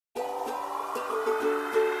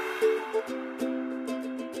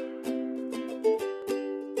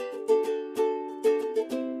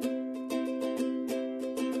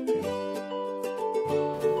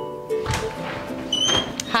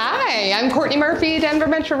I'm Courtney Murphy, Denver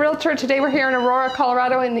Metro Realtor. Today we're here in Aurora,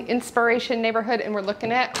 Colorado in the Inspiration neighborhood, and we're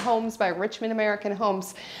looking at homes by Richmond American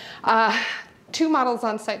Homes. 2 models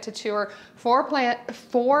on site to tour, 4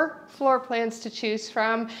 floor plans to choose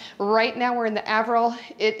from. Right now we're in the Avril.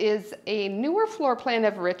 It is a newer floor plan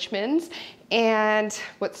of Richmond's, and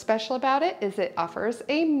what's special about it is it offers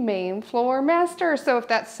a main floor master. So if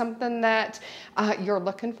that's something that you're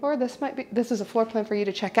looking for, this is a floor plan for you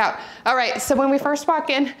to check out. All right, so when we first walk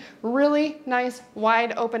in, really nice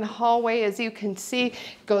wide open hallway, as you can see,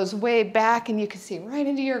 goes way back, and you can see right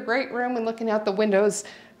into your great room and looking out the windows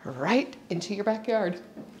right into your backyard.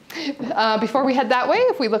 Before we head that way,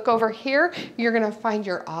 if we look over here, you're gonna find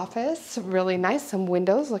your office, really nice, some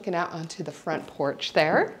windows looking out onto the front porch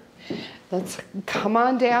there. Let's come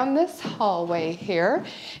on down this hallway here,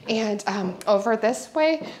 and over this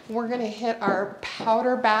way, we're gonna hit our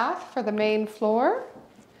powder bath for the main floor,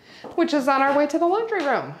 which is on our way to the laundry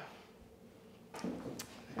room.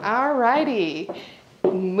 All righty,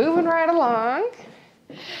 moving right along.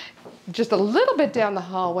 Just a little bit down the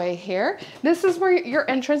hallway here. This is where your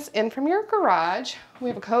entrance in from your garage. We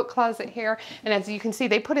have a coat closet here, and as you can see,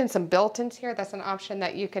 they put in some built-ins here. That's an option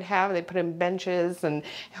that you could have. They put in benches and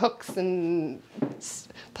hooks and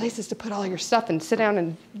places to put all your stuff and sit down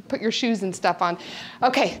and put your shoes and stuff on.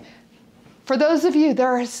 Okay, for those of you,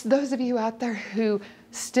 there's those of you out there who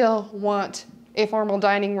still want a formal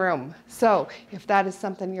dining room. So if that is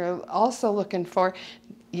something you're also looking for,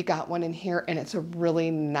 you got one in here, and it's a really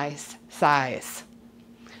nice size.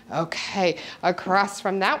 Okay, across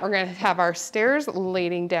from that, we're gonna have our stairs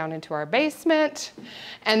leading down into our basement.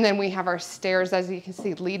 And then we have our stairs, as you can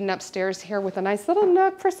see, leading upstairs here with a nice little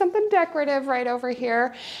nook for something decorative right over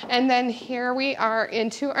here. And then here we are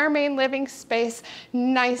into our main living space.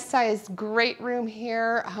 Nice size, great room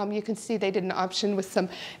here. You can see they did an option with some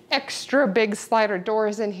extra big slider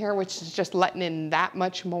doors in here, which is just letting in that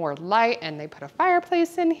much more light. And they put a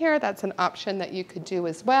fireplace in here. That's an option that you could do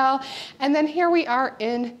as well. And then here we are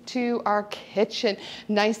into our kitchen.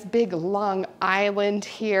 Nice big long island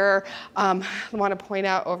here. I want to point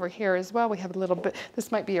out over here as well, we have a little bit,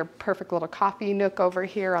 this might be your perfect little coffee nook over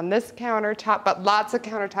here on this countertop, but lots of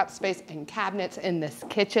countertop space and cabinets in this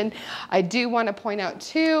kitchen. I do want to point out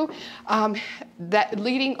too, that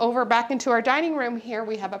leading over back into our dining room here,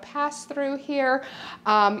 we have a pass through here.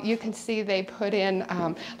 You can see they put in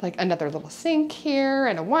like another little sink here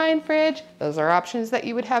and a wine fridge. Those are options that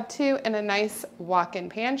you would have too, and a nice walk-in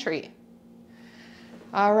pantry.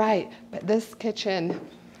 All right, but this kitchen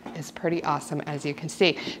is pretty awesome, as you can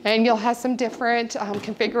see. And you'll have some different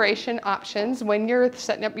configuration options when you're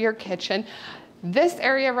setting up your kitchen. This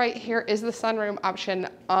area right here is the sunroom option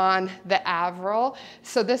on the Avril.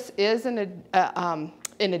 So this is an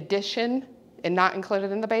addition and not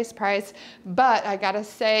included in the base price, but I gotta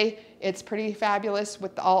say, it's pretty fabulous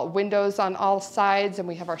with all windows on all sides, and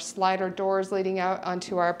we have our slider doors leading out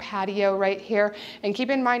onto our patio right here. And keep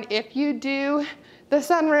in mind, if you do the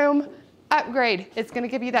sunroom upgrade, it's gonna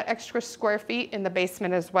give you that extra square feet in the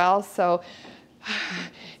basement as well. So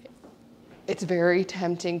it's very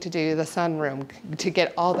tempting to do the sunroom to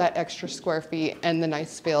get all that extra square feet and the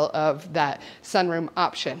nice feel of that sunroom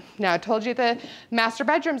option. Now, I told you the master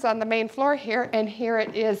bedroom's on the main floor here, and here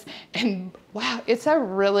it is. And wow, it's a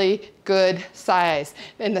really good size.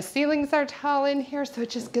 And the ceilings are tall in here, so it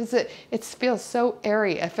just gives it feels so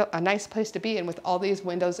airy. I feel a nice place to be, and with all these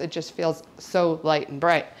windows, it just feels so light and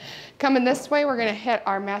bright. Coming this way, we're gonna hit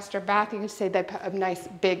our master bath. You can see they put a nice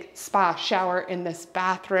big spa shower in this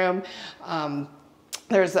bathroom.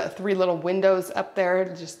 There's 3 little windows up there,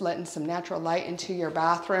 just letting some natural light into your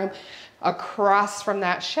bathroom. Across from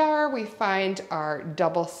that shower, we find our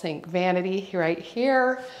double sink vanity right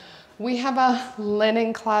here. We have a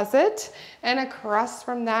linen closet, and across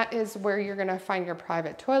from that is where you're gonna find your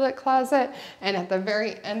private toilet closet. And at the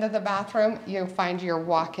very end of the bathroom, you'll find your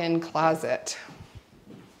walk-in closet.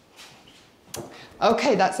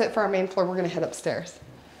 Okay, that's it for our main floor. We're gonna head upstairs.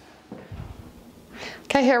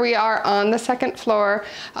 Okay, here we are on the 2nd floor.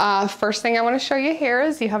 First thing I wanna show you here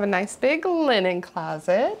is you have a nice big linen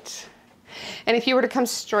closet. And if you were to come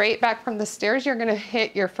straight back from the stairs, you're gonna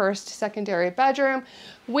hit your first secondary bedroom,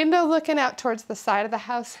 window looking out towards the side of the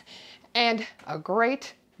house, and a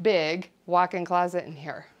great big walk-in closet in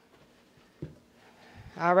here.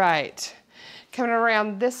 All right. Coming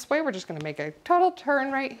around this way, we're just gonna make a total turn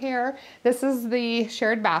right here. This is the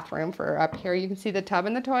shared bathroom for up here. You can see the tub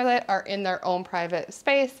and the toilet are in their own private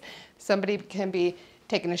space. Somebody can be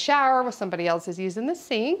taking a shower while somebody else is using the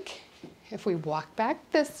sink. If we walk back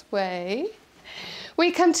this way,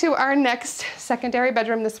 We come to our next secondary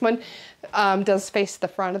bedroom. This one does face the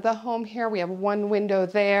front of the home here. We have one window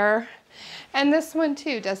there. And this one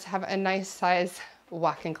too does have a nice size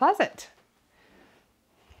walk-in closet.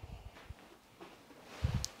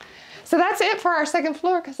 So that's it for our second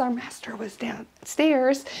floor because our master was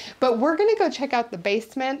downstairs. But we're gonna go check out the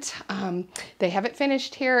basement. They have it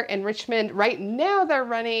finished here in Richmond. Right now they're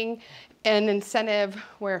running an incentive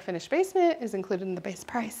where a finished basement is included in the base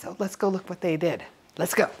price. So let's go look what they did.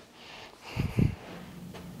 Let's go.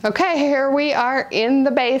 Okay, here we are in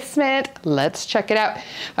the basement. Let's check it out.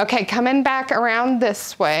 Okay, coming back around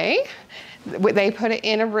this way. They put it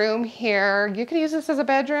in a room here. You can use this as a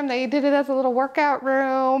bedroom. They did it as a little workout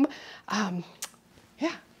room.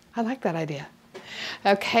 Yeah, I like that idea.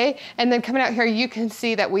 Okay, and then coming out here, you can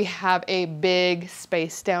see that we have a big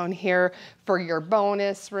space down here for your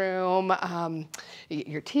bonus room,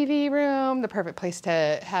 your TV room, the perfect place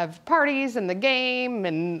to have parties and the game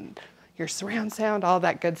and your surround sound, all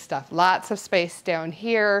that good stuff. Lots of space down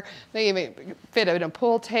here. They even fit in a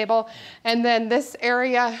pool table. And then this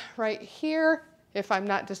area right here, if I'm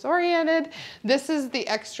not disoriented, this is the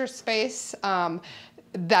extra space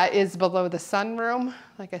that is below the sunroom.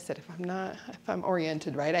 Like I said, if I'm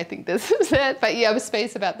oriented right, I think this is it, but you have a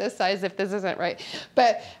space about this size if this isn't right.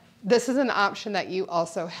 But this is an option that you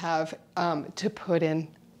also have to put in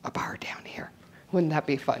a bar down here. Wouldn't that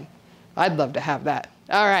be fun? I'd love to have that.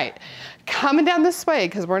 All right, coming down this way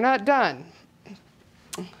because we're not done.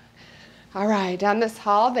 All right, down this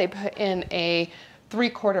hall, they put in a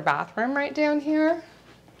 3/4 bathroom right down here.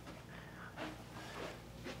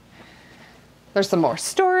 There's some more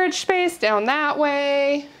storage space down that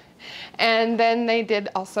way. And then they did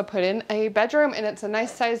also put in a bedroom, and it's a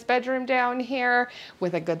nice sized bedroom down here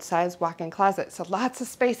with a good sized walk-in closet. So lots of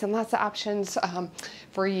space and lots of options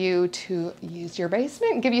for you to use your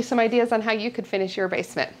basement and give you some ideas on how you could finish your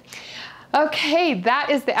basement. Okay, that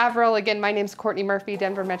is the Avril. Again, my name's Courtney Murphy,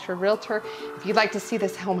 Denver Metro Realtor. If you'd like to see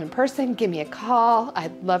this home in person, give me a call.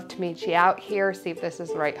 I'd love to meet you out here, see if this is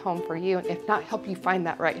the right home for you, and if not, help you find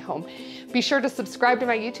that right home. Be sure to subscribe to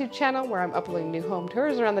my YouTube channel where I'm uploading new home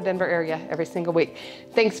tours around the Denver area every single week.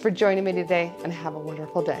 Thanks for joining me today and have a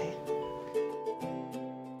wonderful day.